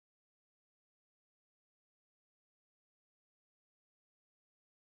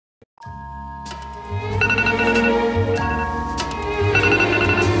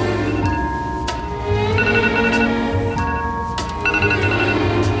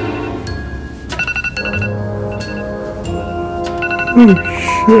Oh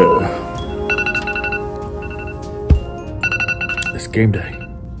shit. It's game day.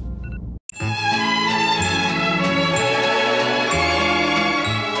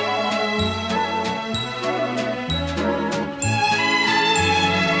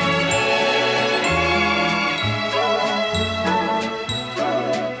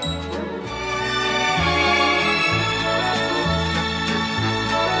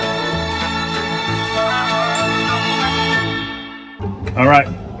 All right,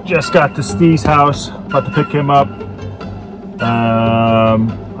 just got to Steve's house, about to pick him up.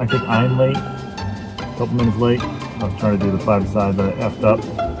 I think I'm late, a couple minutes late. I was trying to do the 5-side, but I effed up.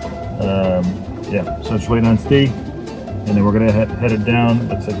 Yeah, so just waiting on Steve, and then we're gonna head it down.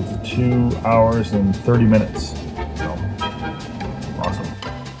 Looks like it's 2 hours and 30 minutes. So, awesome.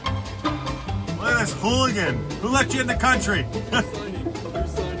 Look at this hooligan. Who left you in the country?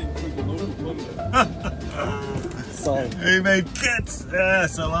 He made kits.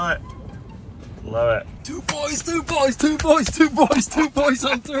 Yes, I love it. Love it. Two boys on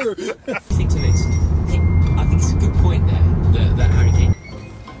tour. Think to this. I think it's a good point there that Harry Kane.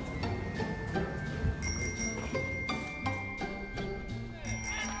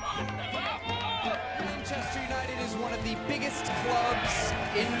 Manchester United is one of the biggest clubs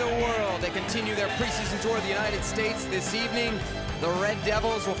in the world. They continue their preseason tour of the United States this evening. The Red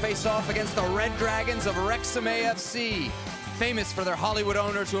Devils will face off against the Red Dragons of Wrexham AFC, famous for their Hollywood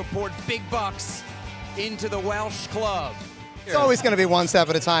owners who have poured big bucks into the Welsh club. It's always going to be one step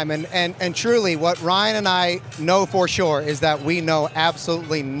at a time, and truly what Ryan and I know for sure is that we know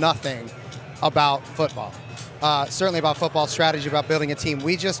absolutely nothing about football. Certainly about football strategy, about building a team.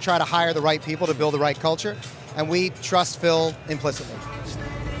 We just try to hire the right people to build the right culture, and we trust Phil implicitly.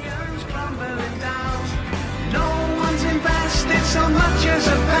 So much as a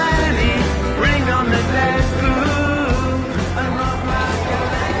penny, bring on the dead food and rock like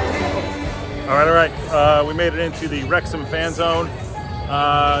a All right. We made it into the Wrexham fan zone.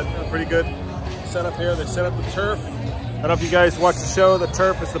 Pretty good setup here. They set up the turf. I don't know if you guys watch the show. The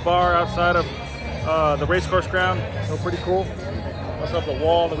turf is the bar outside of the racecourse ground. So pretty cool. Also have the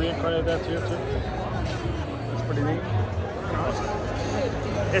wall that we reincarnated that too. That's pretty neat.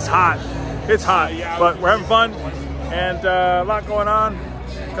 It's hot. It's hot, but we're having fun. And a lot going on.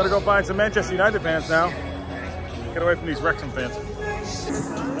 Gotta go find some Manchester United fans now. Get away from these Wrexham fans.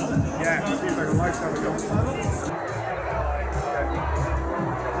 Yeah, it seems like a lifetime ago.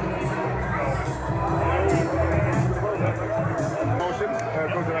 Emotions,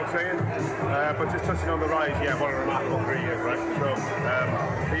 goes without saying. But just touching on the rise, yeah, what a remarkable 3 years, right? So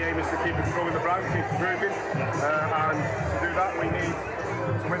the aim is to keep it growing the brand, keep it improving. And to do that, we need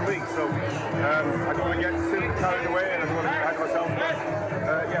to win leagues. So I don't want to get too carried away and I don't want to get ahead of myself.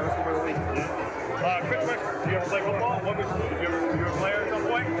 Yeah, let's go win the league. Quick question, do you ever play football? You were a player at some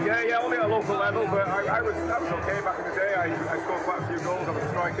point? Yeah, only at a local level, but I was okay back in the day. I scored quite a few goals, I was a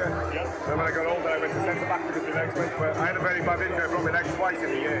striker. Yeah. Then when I got older, I went to centre back because my legs went, but I had a very bad injury, I broke my leg twice in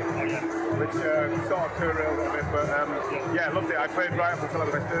a year, which sort of derailed a bit, but yeah, I loved it. I played right up until I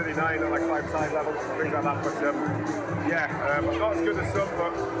was like 39 at like 5-side levels, things like that, but yeah, not as good as some,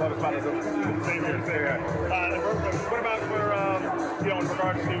 but not as bad as some. Same here. What about for, you know, in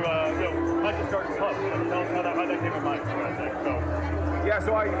regards to, you know, Manchester Club, tell us how that came in mind, Yeah,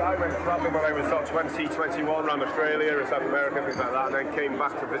 so I went travelling when I was sort of 20, 21 around Australia and South America, things like that, and then came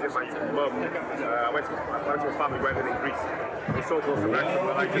back to visit my mum. I went to a family wedding in Greece. It was so close to Wrexham,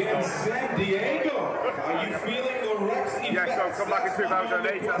 but I just thought... San Diego, are you feeling the Wrexham? Yeah, so I come back in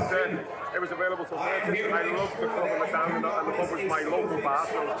 2008 and it was available to purchase. I loved the club and the sound, and the pub was my local bar,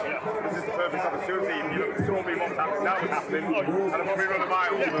 so this is the perfect opportunity. If you told me what was happening now was happening, I'd have probably run a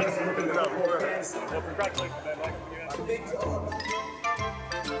mile. Well, congratulations then, Mike.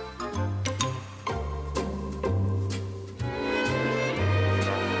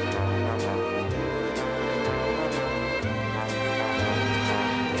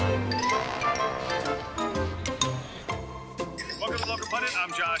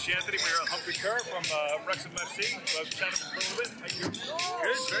 I'm Josh Anthony. We're at Humphrey Kerr from Wrexham FC. I've chatted for a little bit. How you doing?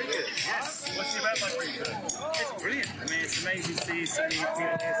 Good, very good. Yes. What's the event like for you today? It's brilliant. I mean, it's amazing to see so many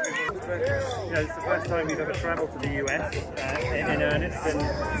pioneers. You know, it's the first time we've ever travelled to the US in earnest, and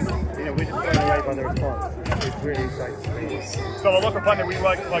you know, we're just blown away by the response. It's really exciting to see. So, a local pundit, we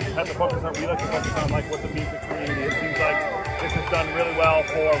like at the focus on, we like to focus on like what the music community. It seems like this has done really well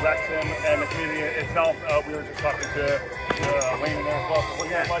for Wrexham and the community itself. We were just talking to Wayne in there as well. So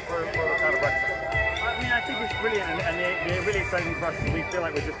what's that like for the town of Wrexham? I mean, I think it's brilliant, and the really exciting for us is we feel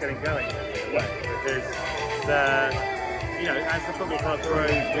like we're just getting going, because you know, as the football club grows,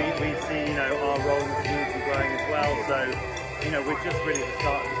 we see, you know, our role in the community growing as well. So, you know, we're just really at the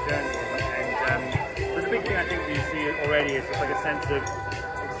start of this journey, but the big thing I think we see already is just like a sense of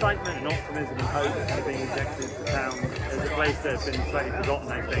excitement and optimism and hope kind of being injected into the town as a place that's been slightly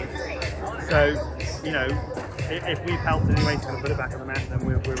forgotten, I think. So, you know, if we've helped in any way to kind of put it back on the map, then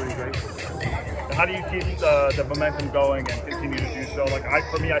we're really grateful. How do you keep the momentum going and continue to do so? Like,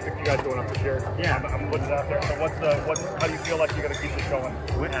 for me, I think you guys going up this year. Yeah. I'm putting it out there. So how do you feel like you're going to keep this going?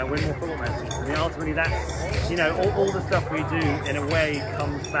 Win more football matches. I mean, ultimately that's, you know, all the stuff we do in a way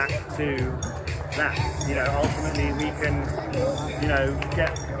comes back to that. You know, ultimately we can, you know,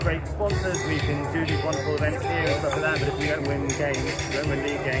 get great sponsors, we can do these wonderful events here and stuff like that, but if we don't win games, we don't win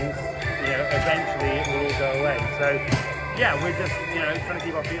league games, you know, eventually it will all go away. So, yeah, we're just, you know, trying to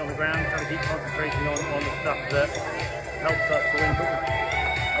keep our feet on the ground, trying to keep concentrating on the stuff that helps us to win football.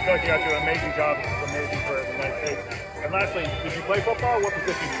 I feel like you guys do an amazing job. It's amazing for the United States. And lastly, did you play football? What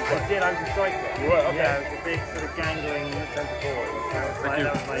position did you play? I did. I was a striker. You were? Okay. Yeah, I was a big sort of gangling centre forward. That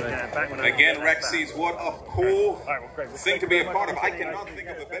was my back when I was Again, Rexy's what a cool thing to be a part of. I cannot think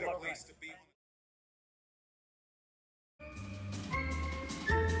of a better place to be.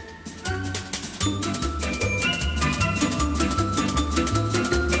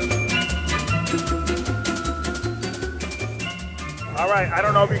 All right, I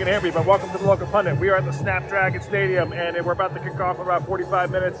don't know if you can hear me, but welcome to the Local Pundit. We are at the Snapdragon Stadium, and we're about to kick off in about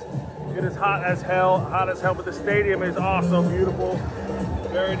 45 minutes. It is hot as hell, but the stadium is also beautiful.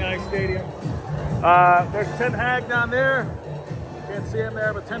 Very nice stadium. There's Ten Hag down there. Can't see him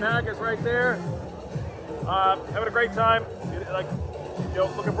there, but Ten Hag is right there. Having a great time. Like, you know,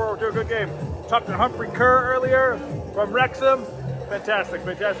 looking forward to a good game. Talked to Humphrey Kerr earlier from Wrexham. Fantastic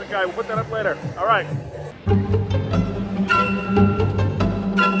guy. We'll put that up later. All right.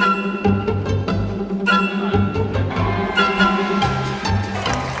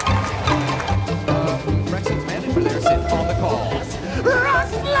 Wrexham's manager there sitting on the call. The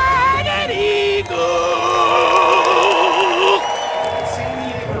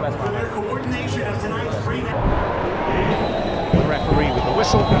referee with the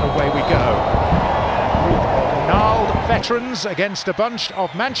whistle, and away we go. Group of gnarled veterans against a bunch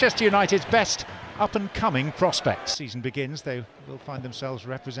of Manchester United's best up-and-coming prospects. Season begins, they will find themselves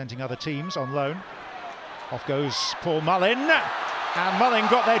representing other teams on loan. Off goes Paul Mullin, and Mullin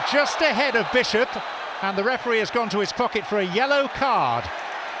got there just ahead of Bishop, and the referee has gone to his pocket for a yellow card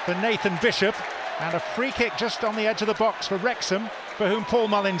for Nathan Bishop, and a free kick just on the edge of the box for Wrexham, for whom Paul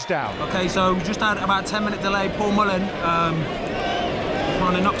Mullin's down. Okay, so we just had about a 10-minute delay. Paul Mullin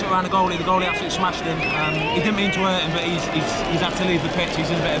kind of knocked it around the goalie absolutely smashed him. He didn't mean to hurt him, but he's had to leave the pitch.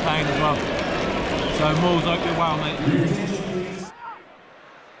 He's in a bit of pain as well. So Moore's opening well, mate.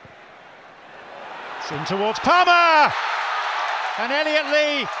 It's in towards Palmer! And Elliot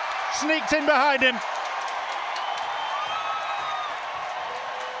Lee sneaked in behind him.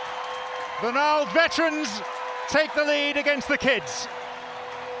 The gnarled veterans take the lead against the kids.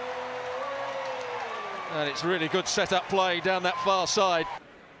 And it's really good set-up play down that far side.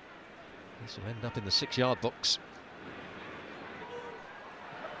 This will end up in the 6-yard box.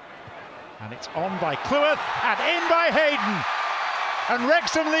 And it's on by Cleworth and in by Hayden. And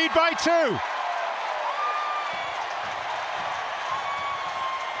Wrexham lead by 2.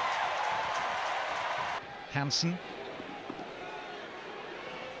 Hansen.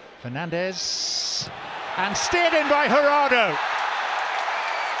 Fernandez. And steered in by Gerardo.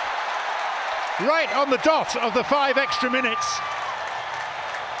 Right on the dot of the 5 extra minutes.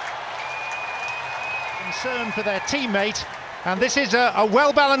 Concern for their teammate. And this is a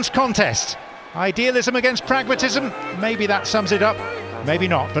well-balanced contest. Idealism against pragmatism, maybe that sums it up, maybe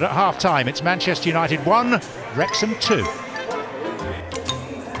not. But at half-time, it's Manchester United 1, Wrexham 2.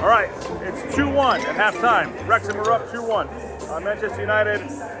 All right, it's 2-1 at half-time. Wrexham are up 2-1. Manchester United,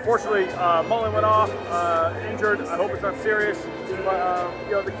 fortunately, Mullin went off, injured. I hope it's not serious. But,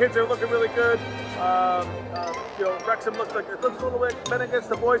 you know, the kids are looking really good. You know, Wrexham looks a little bit better against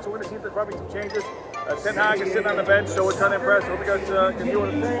the boys, so we're going to see if there's probably some changes. Ten Hag is sitting on the bench, so we're trying to impress. Hope you guys can do what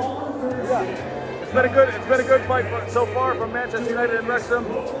I'm saying. Yeah, it's been a good fight so far from Manchester United and Wrexham.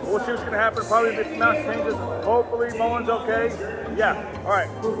 We'll see what's going to happen. Probably a bit mass changes. Hopefully, Mullin's okay. Yeah. All right.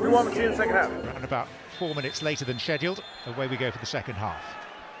 We want to see in the second half. And about 4 minutes later than scheduled, away we go for the second half.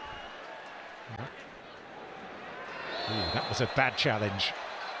 Ooh, that was a bad challenge.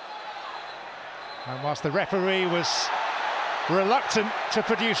 And whilst the referee was reluctant to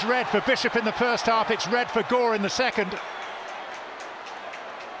produce red for Bishop in the first half, it's red for Gore in the second.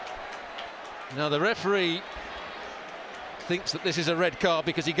 Now the referee thinks that this is a red card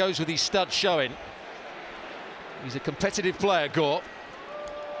because he goes with his stud showing. He's a competitive player, Gore.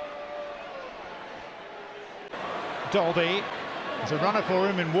 Dolby. There's a runner for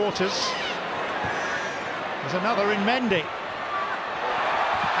him in Waters. There's another in Mendy.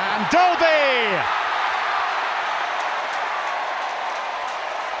 And Dolby!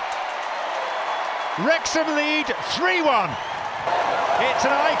 Wrexham lead 3-1. It's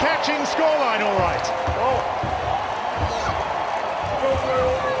an eye-catching scoreline, all right. Oh.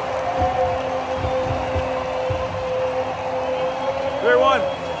 3-1.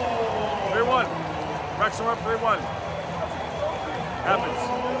 3-1. Wrexham up 3-1. Happens.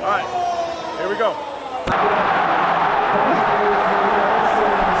 All right. Here we go.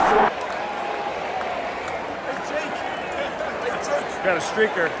 Got a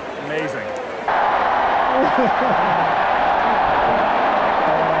streaker. Amazing.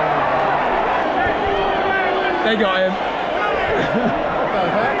 They got him.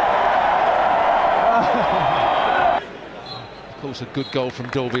 Of course, a good goal from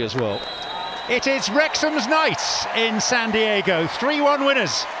Dolby as well. It is Wrexham's night in San Diego. 3-1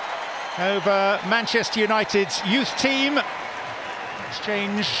 winners over Manchester United's youth team.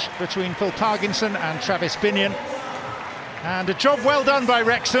 Exchange between Phil Parkinson and Travis Binion. And a job well done by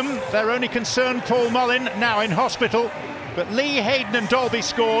Wrexham. Their only concern, Paul Mullin, now in hospital. But Lee, Hayden and Dolby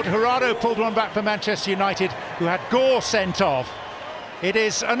scored. Jurado pulled one back for Manchester United, who had Gore sent off. It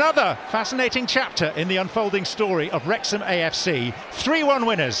is another fascinating chapter in the unfolding story of Wrexham AFC. 3-1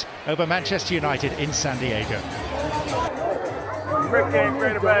 winners over Manchester United in San Diego. Great game,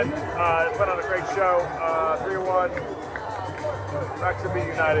 great event. Put on a great show. 3-1. Wrexham V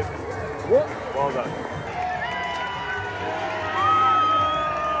United. Well done.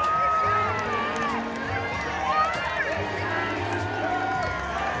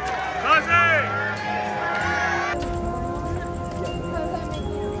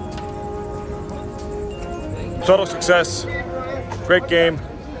 Total success, great game.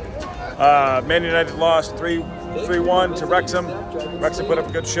 Man United lost 3-1 to Wrexham. Wrexham put up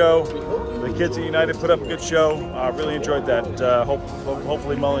a good show. The kids at United put up a good show. Really enjoyed that.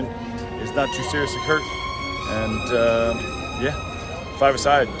 Hopefully Mullin is not too seriously hurt. And yeah,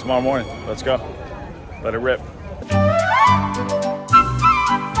 5-a-side tomorrow morning. Let's go. Let it rip.